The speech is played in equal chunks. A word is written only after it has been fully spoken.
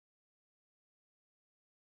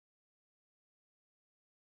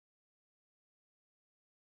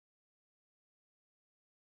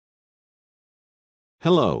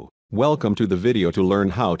Hello, welcome to the video to learn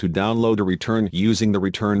how to download a return using the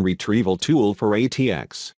Return Retrieval tool for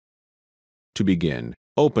ATX. To begin,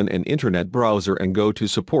 open an internet browser and go to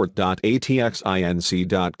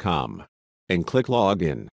support.atxinc.com and click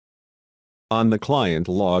Login. On the client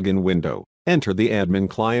login window, enter the admin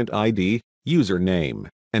client ID, username,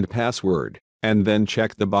 and password, and then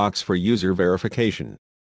check the box for user verification.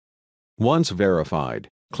 Once verified,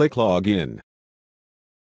 click Login.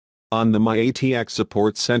 On the My ATX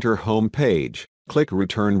Support Center home page, click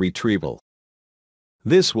Return Retrieval.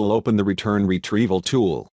 This will open the Return Retrieval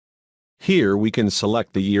tool. Here we can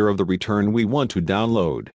select the year of the return we want to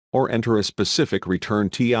download, or enter a specific return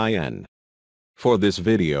TIN. For this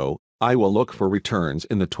video, I will look for returns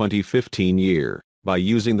in the 2015 year, by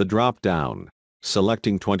using the drop-down,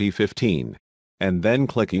 selecting 2015, and then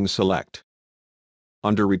clicking Select.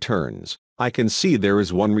 Under Returns, I can see there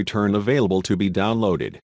is one return available to be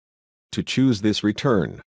downloaded. To choose this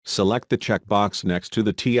return, select the checkbox next to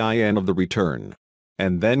the TIN of the return,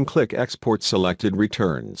 and then click Export Selected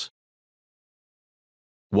Returns.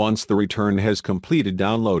 Once the return has completed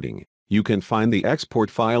downloading, you can find the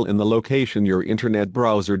export file in the location your internet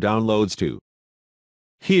browser downloads to.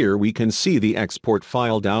 Here we can see the export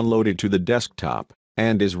file downloaded to the desktop,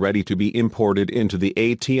 and is ready to be imported into the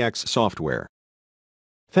ATX software.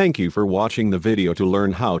 Thank you for watching the video to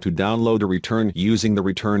learn how to download a return using the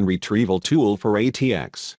Return Retrieval tool for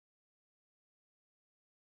ATX.